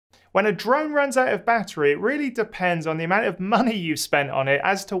When a drone runs out of battery, it really depends on the amount of money you've spent on it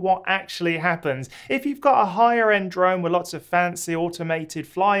as to what actually happens. If you've got a higher end drone with lots of fancy automated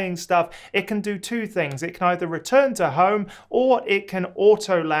flying stuff, it can do two things. It can either return to home or it can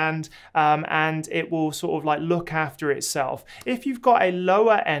auto land and it will sort of like look after itself. If you've got a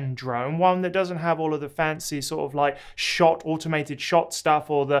lower end drone, one that doesn't have all of the fancy sort of like automated shot stuff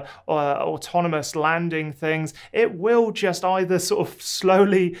or the autonomous landing things, it will just either sort of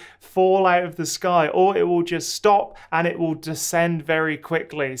slowly fall out of the sky or it will just stop and it will descend very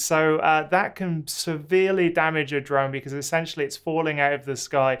quickly. So that can severely damage a drone because essentially it's falling out of the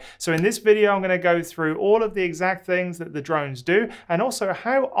sky. So in this video, I'm going to go through all of the exact things that the drones do and also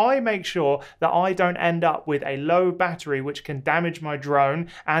how I make sure that I don't end up with a low battery which can damage my drone,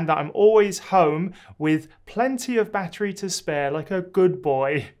 and that I'm always home with plenty of battery to spare like a good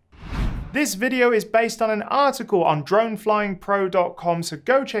boy. This video is based on an article on droneflyingpro.com, so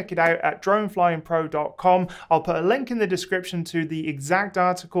go check it out at droneflyingpro.com. I'll put a link in the description to the exact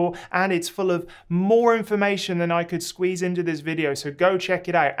article, and it's full of more information than I could squeeze into this video, so go check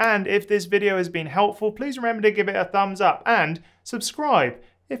it out. And if this video has been helpful, please remember to give it a thumbs up and subscribe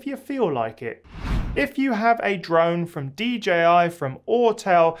if you feel like it. If you have a drone from DJI, from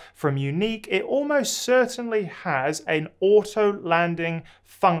Autel, from Yuneec, it almost certainly has an auto landing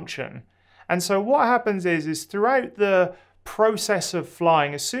function. And so what happens is throughout the process of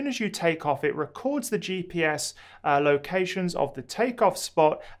flying, as soon as you take off, it records the GPS locations of the takeoff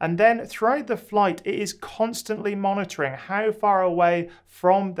spot, and then throughout the flight it is constantly monitoring how far away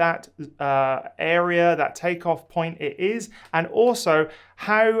from that area, that takeoff point it is, and also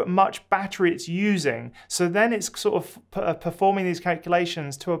how much battery it's using. So then it's sort of performing these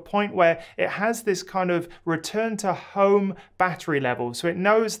calculations to a point where it has this kind of return to home battery level. So it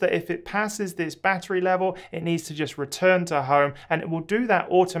knows that if it passes this battery level, it needs to just return to home, and it will do that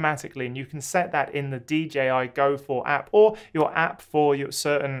automatically. And you can set that in the DJI Go 4 app or your app for your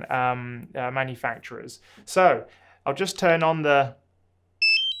certain manufacturers. So I'll just turn on the...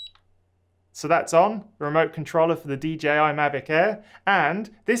 So that's on, the remote controller for the DJI Mavic Air, and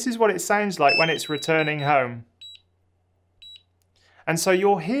this is what it sounds like when it's returning home. And so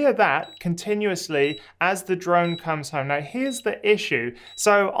you'll hear that continuously as the drone comes home. Now here's the issue.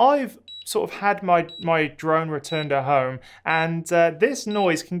 So I've sort of had my drone return to home, and this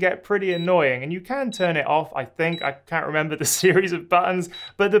noise can get pretty annoying, and you can turn it off, I think. I can't remember the series of buttons,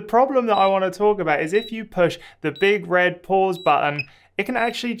 but the problem that I want to talk about is if you push the big red pause button, it can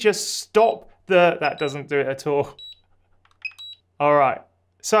actually just stop that doesn't do it at all. All right,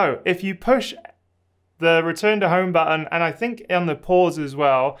 so if you push the return to home button, and I think on the pause as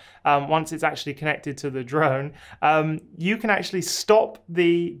well, once it's actually connected to the drone, you can actually stop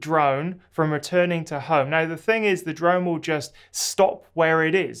the drone from returning to home. Now the thing is, the drone will just stop where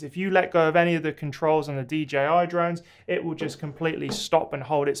it is. If you let go of any of the controls on the DJI drones, it will just completely stop and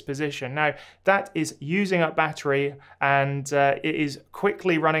hold its position. Now that is using up battery, and it is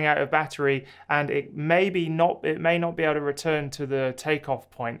quickly running out of battery, and it may not be able to return to the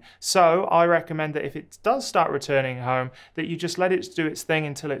takeoff point. So I recommend that if it does start returning home, that you just let it do its thing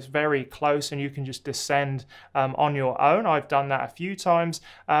until it's very close and you can just descend on your own. I've done that a few times.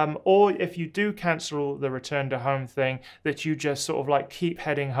 Or if you do cancel the return to home thing, that you just sort of like keep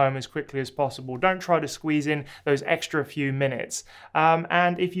heading home as quickly as possible. Don't try to squeeze in those extra few minutes.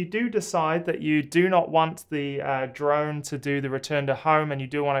 And if you do decide that you do not want the drone to do the return to home and you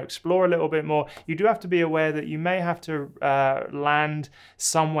do want to explore a little bit more, you do have to be aware that you may have to land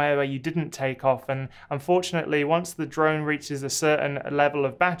somewhere where you didn't take off, and unfortunately, once the drone reaches a certain level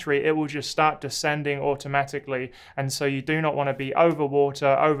of battery, it will just start descending automatically. And so you do not want to be over water,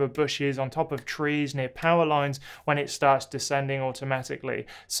 over bushes, on top of trees, near power lines when it starts descending automatically.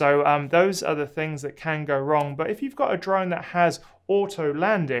 So those are the things that can go wrong. But if you've got a drone that has auto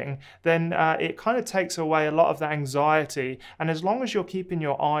landing, then it kind of takes away a lot of that anxiety. And as long as you're keeping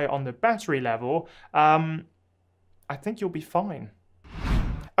your eye on the battery level, I think you'll be fine.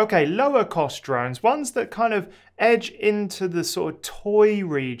 Okay, lower cost drones, ones that kind of edge into the sort of toy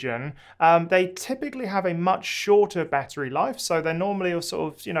region, they typically have a much shorter battery life. So they're normally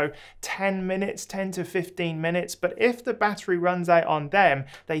sort of, 10 minutes, 10 to 15 minutes. But if the battery runs out on them,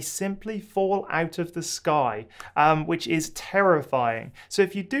 they simply fall out of the sky, which is terrifying. So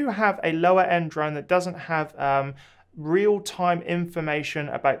if you do have a lower end drone that doesn't have real-time information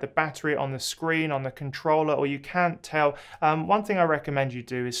about the battery on the screen, on the controller, or you can't tell, one thing I recommend you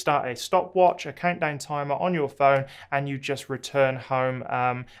do is start a stopwatch, a countdown timer on your phone, and you just return home.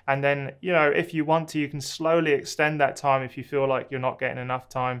 And then, you know, if you want to, you can slowly extend that time if you feel like you're not getting enough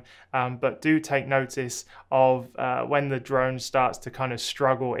time. But do take notice of when the drone starts to kind of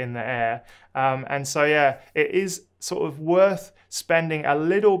struggle in the air. And so, yeah, it is sort of worth spending a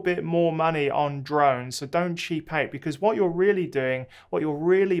little bit more money on drones. So don't cheap out, because what you're really doing, what you're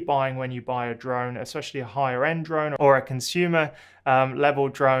really buying when you buy a drone, especially a higher end drone or a consumer level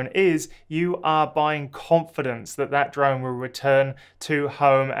drone, is you are buying confidence that that drone will return to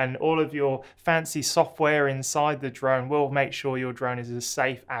home, and all of your fancy software inside the drone will make sure your drone is as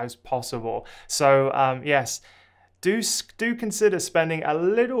safe as possible. So yes, do consider spending a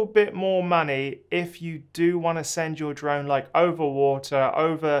little bit more money if you do want to send your drone like over water,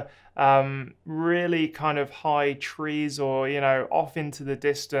 over really kind of high trees, or, you know, off into the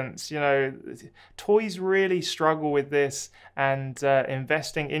distance. You know, toys really struggle with this, and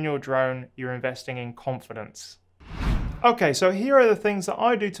investing in your drone, you're investing in confidence. Okay, so here are the things that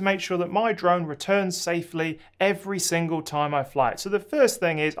I do to make sure that my drone returns safely every single time I fly it. So the first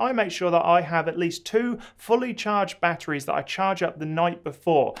thing is I make sure that I have at least 2 fully charged batteries that I charge up the night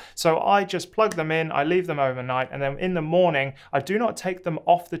before. So I just plug them in, I leave them overnight, and then in the morning, I do not take them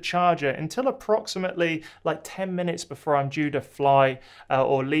off the charger until approximately like 10 minutes before I'm due to fly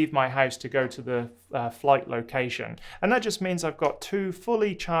or leave my house to go to the flight location. And that just means I've got 2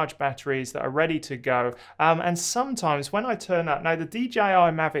 fully charged batteries that are ready to go. And sometimes when I turn up, now the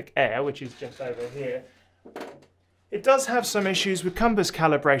DJI Mavic Air, which is just over here, it does have some issues with compass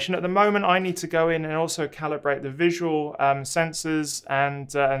calibration. At the moment, I need to go in and also calibrate the visual sensors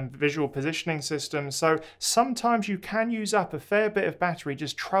and visual positioning system. So sometimes you can use up a fair bit of battery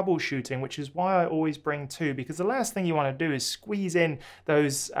just troubleshooting, which is why I always bring 2, because the last thing you want to do is squeeze in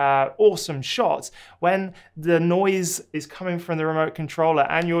those awesome shots when the noise is coming from the remote controller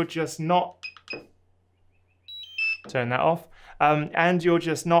and you're just not... Turn that off. And you're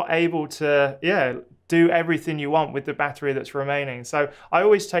just not able to, do everything you want with the battery that's remaining. So I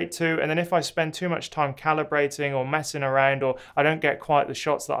always take 2, and then if I spend too much time calibrating or messing around, or I don't get quite the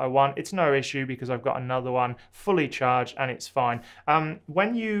shots that I want, it's no issue because I've got another one fully charged and it's fine.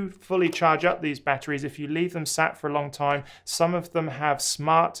 When you fully charge up these batteries, if you leave them sat for a long time, some of them have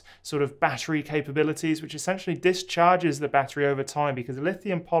smart sort of battery capabilities, which essentially discharges the battery over time, because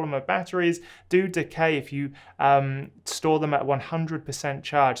lithium polymer batteries do decay if you store them at 100%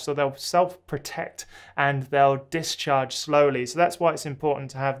 charge. So they'll self-protect and they'll discharge slowly. So that's why it's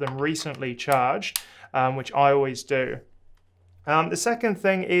important to have them recently charged, which I always do. The second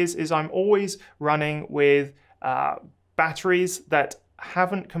thing is I'm always running with batteries that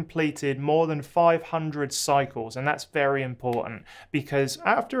haven't completed more than 500 cycles, and that's very important, because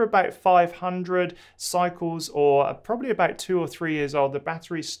after about 500 cycles, or probably about 2 or 3 years old, the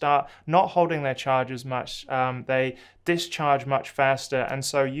batteries start not holding their charge as much. They discharge much faster, and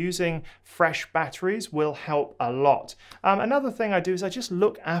so using fresh batteries will help a lot. Another thing I do is I just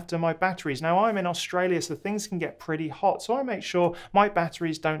look after my batteries. Now I'm in Australia, so things can get pretty hot, so I make sure my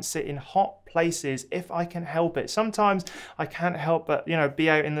batteries don't sit in hot places if I can help it. Sometimes I can't help but, you know, be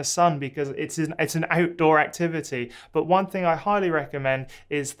out in the sun because it's an outdoor activity. But one thing I highly recommend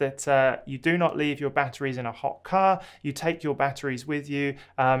is that you do not leave your batteries in a hot car. You take your batteries with you.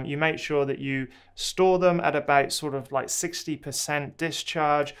 You make sure that you store them at about sort of like 60%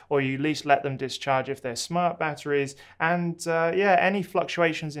 discharge, or you at least let them discharge if they're smart batteries. And any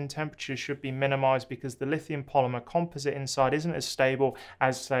fluctuations in temperature should be minimized, because the lithium polymer composite inside isn't as stable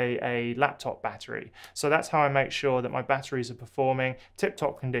as, say, a laptop battery. So that's how I make sure that my batteries are performing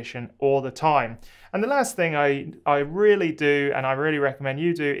tip-top condition all the time. And the last thing I really do, and I really recommend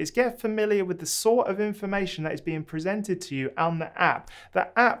you do, is get familiar with the sort of information that is being presented to you on the app.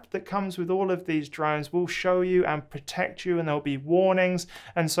 The app that comes with all of these drones will show you and protect you, and there'll be warnings.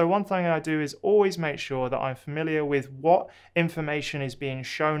 And so one thing I do is always make sure that I'm familiar with what information is being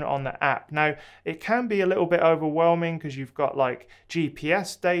shown on the app. Now, it can be a little bit overwhelming because you've got like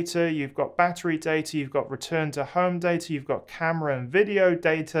GPS data, you've got battery data, you've got return to home data, you've got camera and video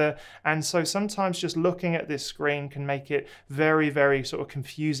data. And so sometimes just looking at this screen can make it very, very sort of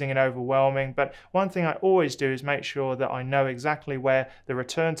confusing and overwhelming. But one thing I always do is make sure that I know exactly where the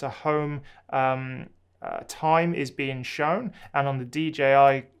return to home time is being shown. And on the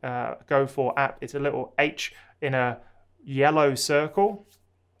DJI Go 4 app, it's a little H in a yellow circle.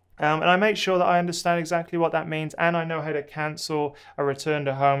 And I make sure that I understand exactly what that means, and I know how to cancel a return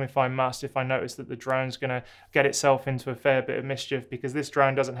to home if I must, if I notice that the drone's going to get itself into a fair bit of mischief, because this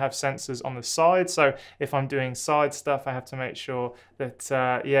drone doesn't have sensors on the side. So if I'm doing side stuff, I have to make sure that,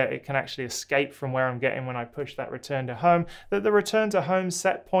 yeah, it can actually escape from where I'm getting when I push that return to home. That the return to home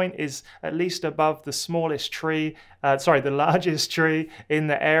set point is at least above the smallest tree, the largest tree in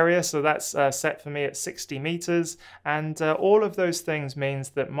the area. So that's set for me at 60 meters. And all of those things means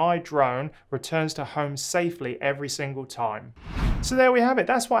that my drone returns to home safely every single time. So there we have it.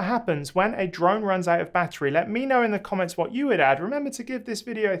 That's what happens when a drone runs out of battery. Let me know in the comments what you would add. Remember to give this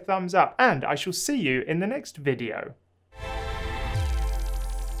video a thumbs up, and I shall see you in the next video.